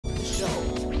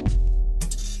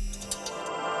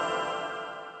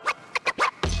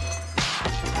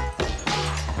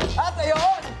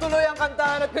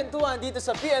kwentuhan dito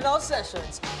sa PNL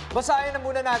Sessions. Basahin na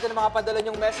muna natin ang mga padala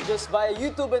niyong messages via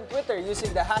YouTube and Twitter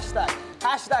using the hashtag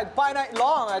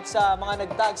 #PIEnalo at sa mga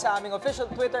nagtag sa aming official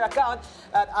Twitter account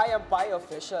at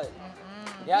 @IamPIEofficial.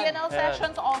 PNL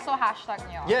Sessions also hashtag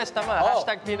nyo. Yes, tama.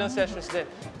 Hashtag PNL Sessions din.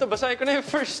 Ito, basahin ko na yung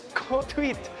first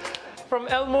tweet. From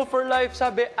Elmo for Life,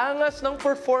 sabi, angas ng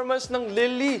performance ng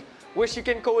Lily. Wish you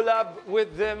can collab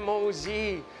with them,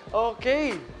 Mosey.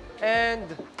 Okay. And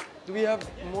do we have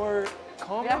more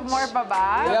comments? We have more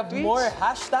baba. We have tweets? more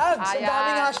hashtags. Ang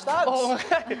daming hashtags. Oh,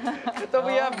 ito,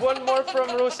 we have one more from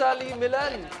Rosalie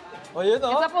Milan. O yun,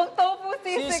 Isa pong tofu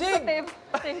sisig.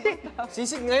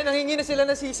 Sisig ngayon, nangingi na sila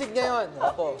na sisig ngayon.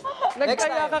 Opo.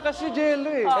 Nagkaya ka kasi, Jello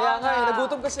eh. Kaya nga,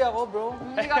 nagutom kasi ako, bro.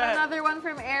 We got another one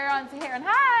from Aaron. Si Aaron,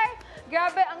 hi!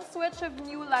 Grabe ang switch of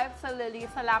new life sa Lily.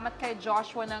 Salamat kay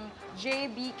Joshua ng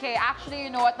JBK. Actually,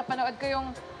 you know what? Napanood ko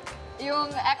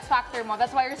yung X Factor mo.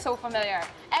 That's why you're so familiar.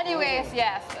 Anyways,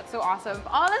 yes, that's so awesome.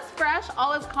 All is fresh,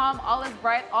 all is calm, all is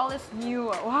bright, all is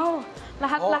new. Wow!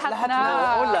 Lahat-lahat na.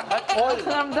 Lahat.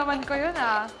 Naramdaman ko yun,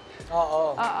 ah.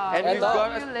 Oo. And we've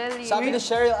got, Lily. Sabi ni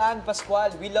Cheryl Ann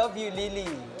Pascual, we love you,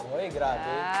 Lily. Oy, grabe.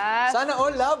 Yes. Sana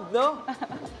all love, no?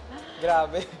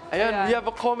 Grabe. ayan, we have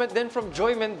a comment then from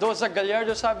Joy Mendoza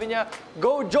Gallardo. Sabi niya,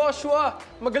 go Joshua!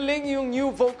 Magaling yung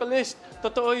new vocalist.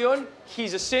 Totoo yun,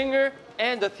 he's a singer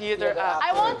and a theater actor.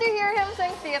 I want to hear him sing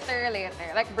theater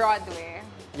later, like Broadway.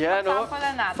 Yeah, no? Sample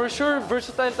na natin. For sure,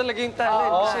 versatile talaga yung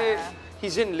talent. Kasi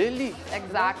he's in Lily.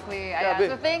 Exactly. Grabe. Ayan.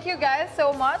 So thank you guys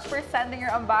so much for sending your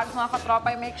unbags, mga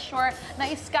katropa. Make sure na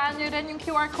i-scan nyo rin yung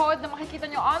QR code na makikita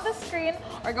nyo on the screen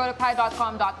or go to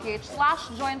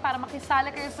pie.com.ph/join para makisali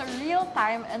kayo sa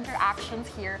real-time interactions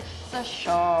here sa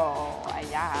show.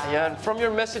 Ayan. Ayan, from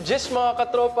your messages, mga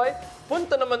katropay,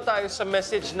 punta naman tayo sa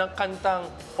message ng kantang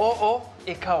Oo,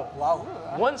 Ikaw. Wow.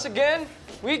 Once again,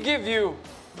 we give you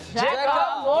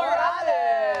Jeka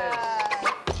Morales!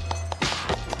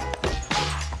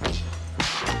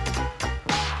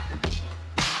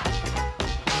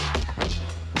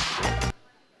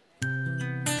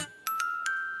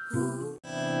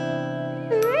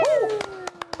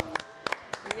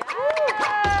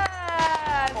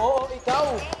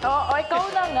 Oo, ikaw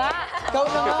na nga. Ikaw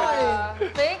na nga eh.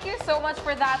 Thank you so much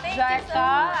for that,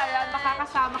 Jeka. Ayan,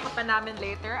 makakasama ka pa namin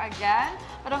later again.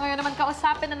 Pero ngayon naman,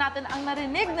 kausapin na natin ang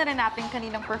narinig na rin natin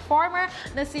kaninang performer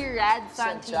na si Red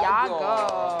Santiago.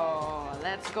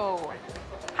 Let's go.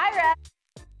 Hi, Red!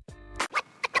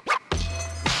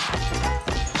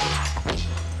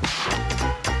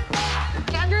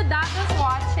 Andrew Dad is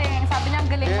watching. Sabi niya, ang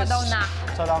galing mo daw na.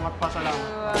 Salamat pa,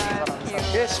 salamat.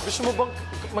 Yes, gusto mo bang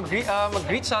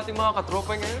mag-greet sa ating mga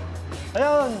katropa ngayon?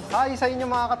 Ayun, hi sa inyo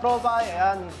mga katropa.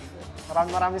 Ayan,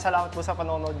 maraming salamat po sa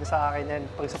panonood niyo sa akin yan.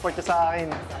 Pag-support niyo sa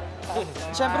akin.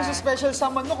 Siyempre sa special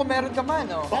someone mo, kung meron ka man,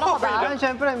 no? Meron ka ba? Ayan,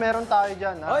 siyempre, meron tayo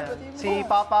dyan. Si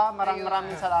Papa,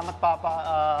 maraming salamat, Papa.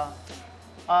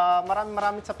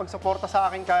 Maraming sa pagsuporta sa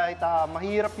akin kahit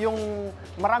mahirap yung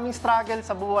maraming struggle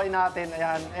sa buhay natin.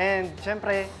 Ayan. And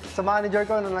siyempre, sa manager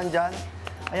ko na nandyan.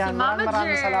 Ayan, si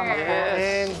maraming salamat po. Yes.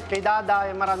 And kay Dada,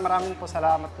 maraming po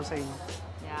salamat po sa inyo.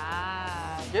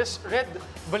 Yan. Yes, Red,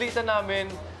 balita namin,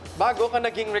 bago ka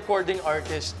naging recording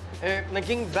artist,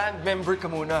 naging band member ka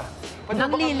muna.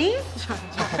 Ng Lily?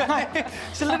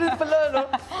 Sila rin pala, no?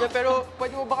 Yeah, pero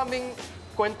pwede mo ba kaming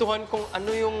kwentuhan kung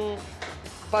ano yung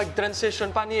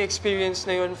pag-transition, paano yung experience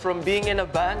na yun from being in a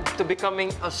band to becoming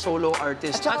a solo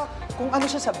artist? At saka, kung ano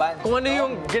siya sa band. Kung ano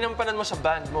yung ginampanan mo sa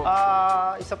band mo?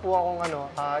 Isa po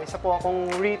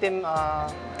akong rhythm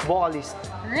vocalist.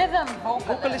 Rhythm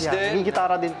Vocalist Yeah, din?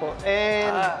 gitara din po.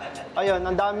 And ayun,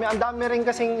 ang dami rin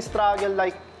kasing struggle,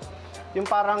 like yung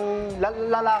parang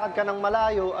lalakad ka ng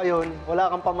malayo, ayun,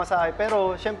 wala kang pamasahe.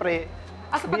 Pero syempre,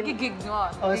 sa pagigig nyo.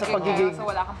 Sa pagigig. So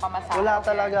wala kang pamasahe. Wala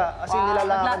talaga. As in,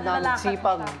 nilalakad namin,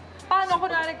 sipag. Paano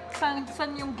kunwari,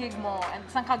 saan yung gig mo? And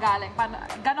saan ka galing?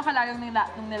 Gano'ng kalayo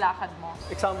nung nilakad mo?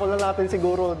 Example na natin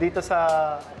siguro dito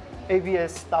sa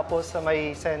ABS, tapos sa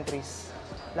may Sentries.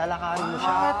 Lalakarin mo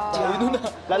siya.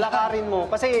 Lalakarin mo.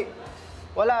 Kasi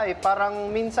wala eh, parang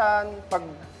minsan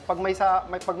pag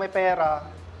may pera,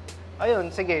 ayun,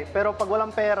 sige. Pero pag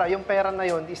walang pera, yung pera na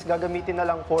yun is gagamitin na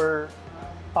lang for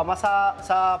pamasa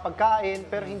sa pagkain,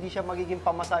 pero hindi siya magiging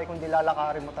pamasahe kundi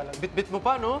lalakarin mo talaga. Bit-bit mo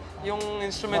pa, no? Yung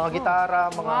instrument Mga mo.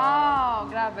 gitara, mga... Wow,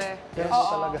 grabe. Yes,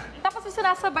 Oo. talaga. Tapos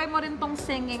sinasabay mo rin tong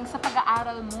singing sa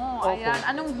pag-aaral mo. Opo. Ayan,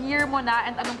 anong year mo na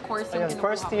and anong course yung Ayun, kinukuha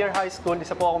first year mo? high school,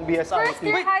 isa po akong BSIT. First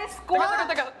year high school?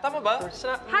 Teka. Tama ba?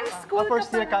 High school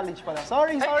First ka year pala. college pala.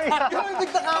 Sorry.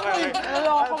 Nagtaka ako eh.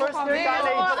 First year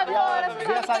college. Ano?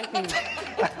 BSIT.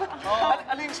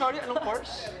 Aling, sorry, anong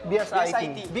course?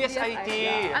 BSIT. BSIT.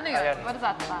 Ano yun? Ayan. What is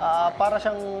that? Para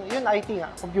siyang, yun, IT nga,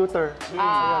 computer.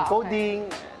 Ayun, coding.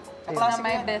 Na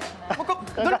may business.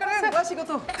 Doon ka rin, klase ko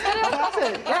to.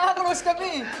 Klase, nakakrose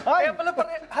kami. Kaya pala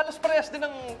halos parehas din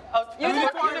ng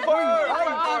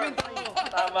uniform.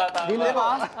 Tama. Di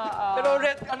ba? Pero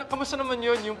Red, kamusta naman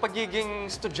yun? Yung pagiging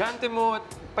estudyante mo at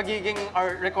pagiging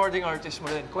recording artist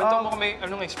mo rin. Kwento mo kami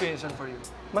anong experience for you.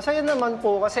 Masaya naman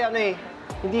po kasi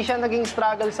hindi siya naging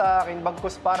struggle sa akin.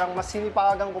 Bagkus parang mas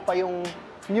sinipagan ko pa yung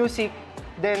music,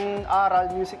 then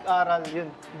music aral, yun.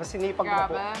 Mas sinipag ko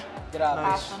po. Grabe.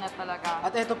 Passionate talaga.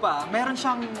 At ito pa, meron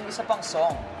siyang isa pang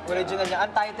song. Original niya.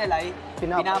 Ang title ay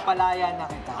Pinapalaya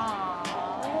na Kita.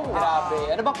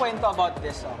 Grabe. Ano ba kwento about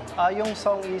this song? Yung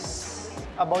song is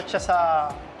about siya sa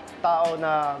tao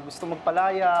na gusto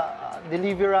magpalaya,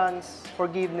 deliverance,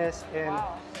 forgiveness, and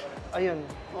ayun.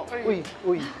 Okay.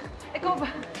 Uy. Ikaw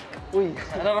ba? Uy.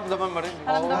 Nararamdaman mo rin.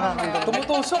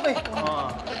 Tumutusok eh.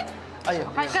 Ayun.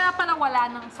 Kaya pala wala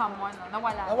ng someone, no?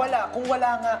 Nawala. Nawala. Kung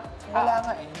wala nga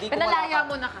eh. Hindi ko Pinalaya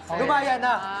mo na kasi. Lumaya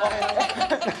na. Okay.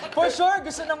 For sure,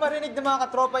 gusto nang marinig ng mga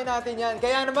katropay natin yan.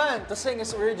 Kaya naman, to sing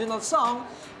his original song,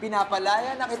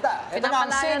 Pinapalaya na Kita. Ito na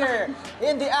ang singer,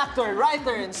 indie actor,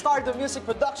 writer, and stardom music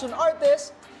production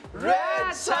artist,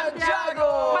 Red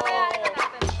Santiago! Patayain na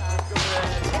natin siya.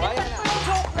 Lumaya na.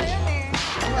 Joke na yun eh.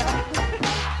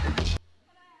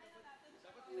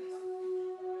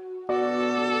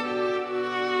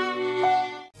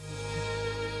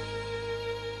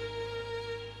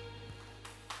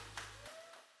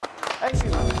 Thank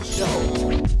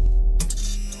you.